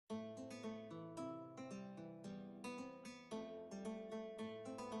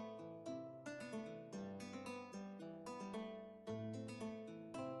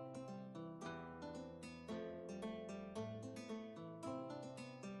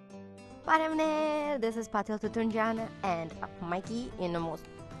This is Patil Tutunjan and Mikey in the most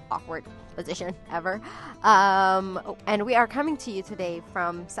awkward position ever. And we are coming to you today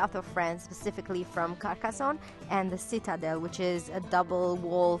from south of France, specifically from Carcassonne and the Citadel, which is a double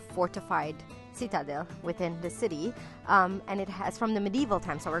wall fortified citadel within the city. And it has from the medieval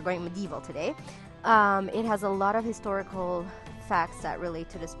times, so we're going medieval today. It has a lot of historical facts that relate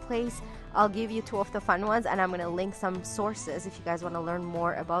to this place. I'll give you two of the fun ones, and I'm going to link some sources if you guys want to learn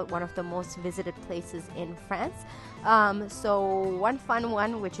more about one of the most visited places in France. So one fun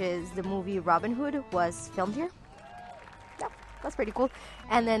one, which is the movie Robin Hood, was filmed here. Yeah, that's pretty cool.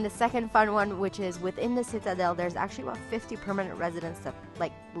 And then the second fun one, which is within the Citadel, there's actually about 50 permanent residents that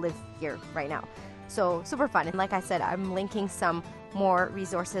live here right now. So super fun. And like I said, I'm linking some more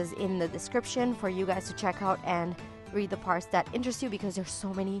resources in the description for you guys to check out and read the parts that interest you, because there's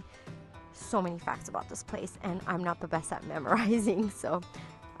so many facts about this place, and I'm not the best at memorizing, so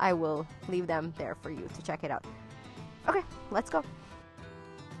I will leave them there for you to check it out. Okay, let's go.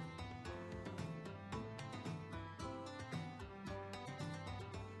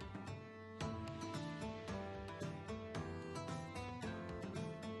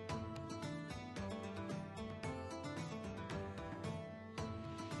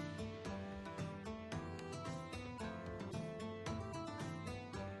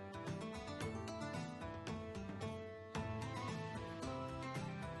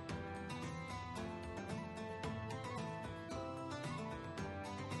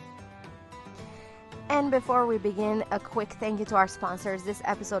 And before we begin, a quick thank you to our sponsors. This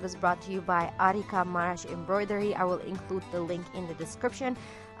episode is brought to you by Arika Marash Embroidery. I will include the link in the description.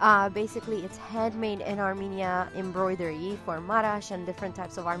 Basically, it's handmade in Armenia embroidery for Marash and different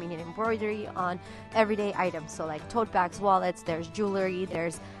types of Armenian embroidery on everyday items. So like tote bags, wallets, there's jewelry,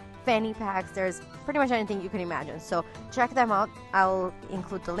 there's fanny packs, there's pretty much anything you can imagine. So check them out. I'll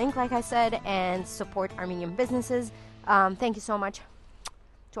include the link, like I said, and support Armenian businesses. Thank you so much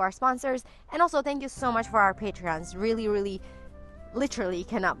to our sponsors, and also thank you so much for our Patreons. Really, literally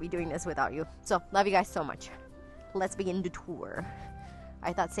cannot be doing this without you. So love you guys so much. Let's begin the tour.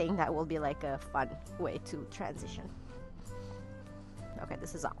 I thought saying that will be like a fun way to transition. Okay,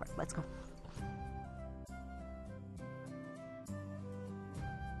 this is awkward. Let's go.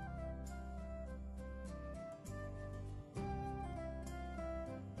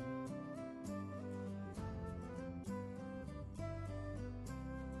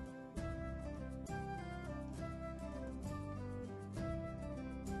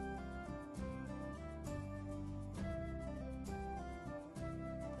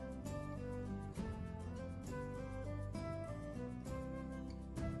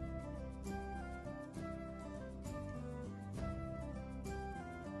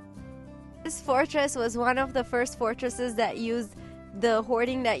 This fortress was one of the first fortresses that used the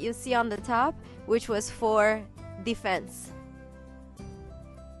hoarding that you see on the top, which was for defense.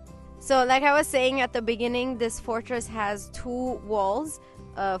 So like I was saying at the beginning, this fortress has two walls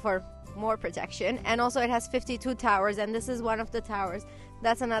for more protection, and also it has 52 towers, and this is one of the towers.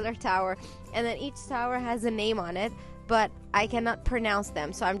 That's another tower, and then each tower has a name on it, but I cannot pronounce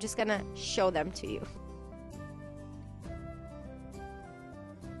them, so I'm just gonna show them to you.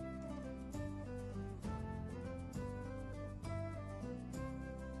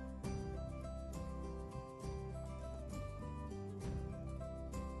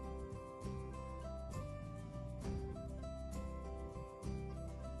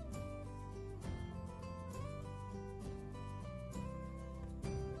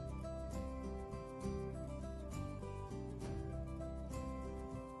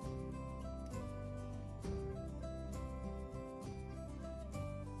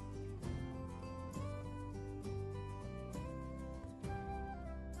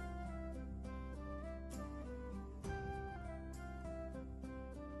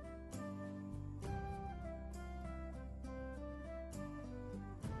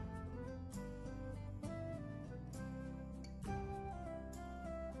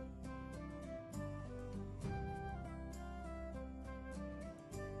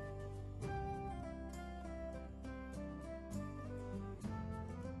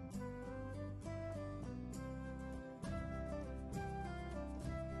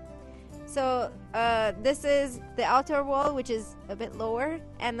 So this is the outer wall, which is a bit lower,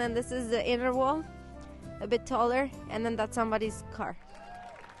 and then this is the inner wall, a bit taller, and then that's somebody's car.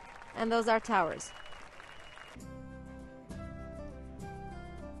 And those are towers.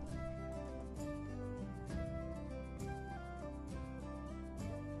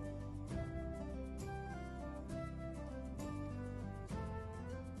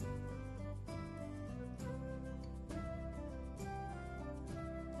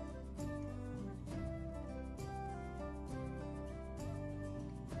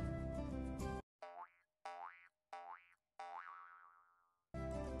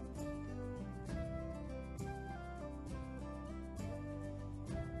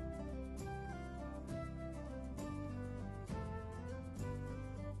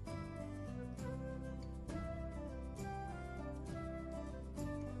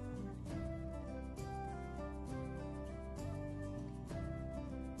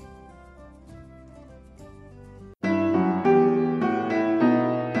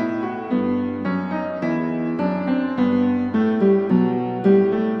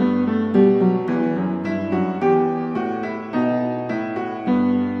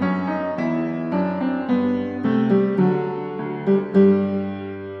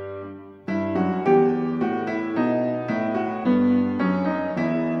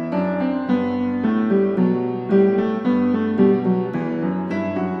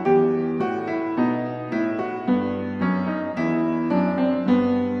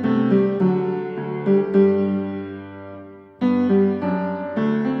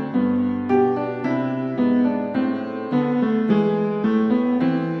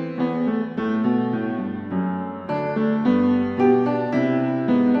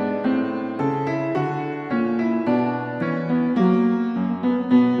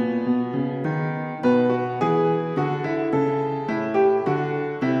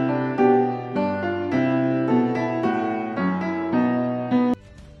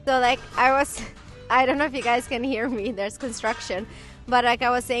 like I don't know if you guys can hear me, there's construction, but like I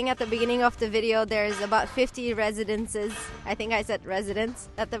was saying at the beginning of the video, there's about 50 residences. I think I said residents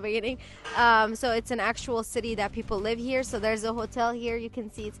at the beginning. So it's an actual city that people live here. So there's a hotel here, you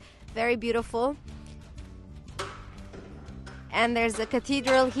can see it's very beautiful, and there's a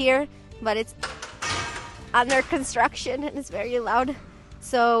cathedral here, but it's under construction and it's very loud,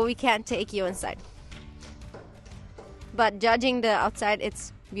 so we can't take you inside. But judging the outside,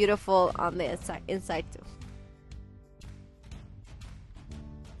 it's beautiful on the inside too.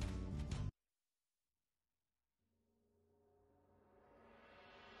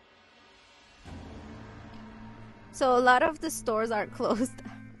 So a lot of the stores are closed.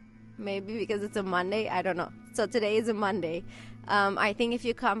 Maybe because it's a Monday, I don't know. So today is a Monday. I think if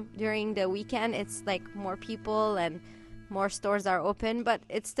you come during the weekend, it's like more people and more stores are open, but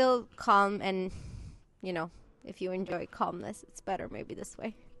it's still calm, and you know, if you enjoy calmness, it's better maybe this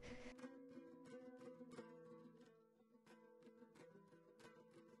way.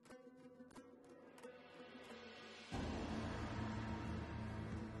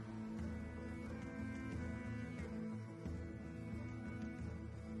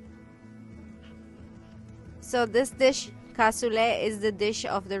 So this dish, cassoulet, is the dish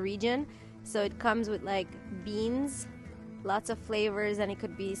of the region. So it comes with like beans, lots of flavors, and it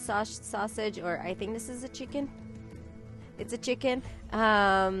could be sausage, or I think this is a chicken. It's a chicken,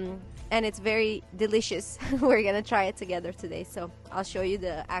 and it's very delicious. We're gonna try it together today, so I'll show you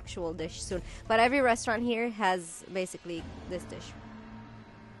the actual dish soon. But every restaurant here has basically this dish.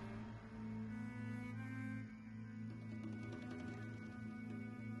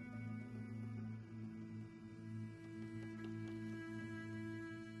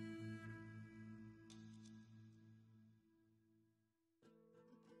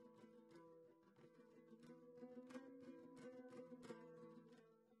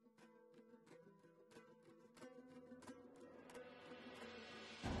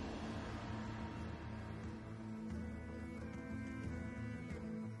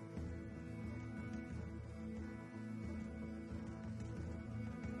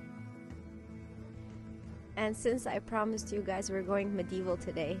 And since I promised you guys we're going medieval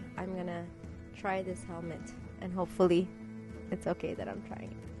today, I'm gonna try this helmet, and hopefully it's okay that I'm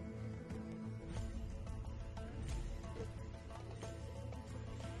trying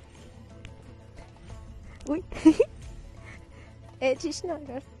it. Uy.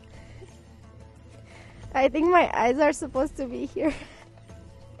 I think my eyes are supposed to be here.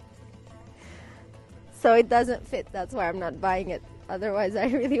 So it doesn't fit, that's why I'm not buying it. Otherwise I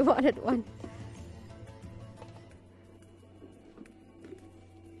really wanted one.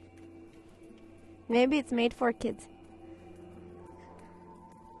 Maybe it's made for kids.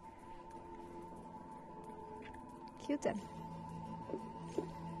 Cute.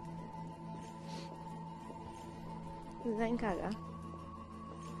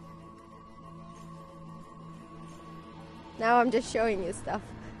 Now I'm just showing you stuff.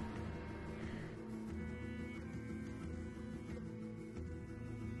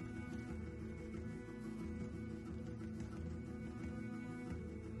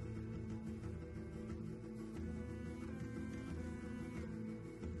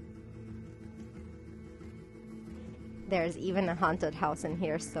 There's even a haunted house in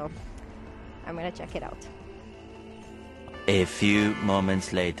here, so I'm gonna check it out. A few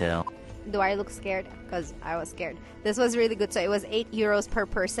moments later. Do I look scared? Because I was scared. This was really good. So it was €8 per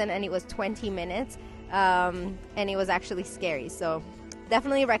person, and it was 20 minutes. And it was actually scary. So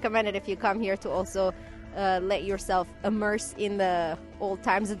definitely recommend it if you come here to also let yourself immerse in the old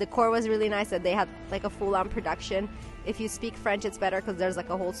times. The decor was really nice, and they had like a full-on production. If you speak French, it's better because there's like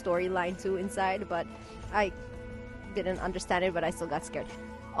a whole storyline too inside. But I didn't understand it, but I still got scared.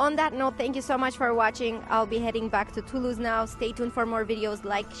 On that note, thank you so much for watching. I'll be heading back to Toulouse now. Stay tuned for more videos.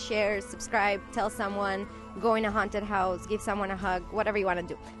 Like, share, subscribe, tell someone, go in a haunted house, give someone a hug, whatever you want to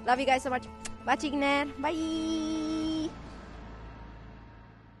do. Love you guys so much. Bye.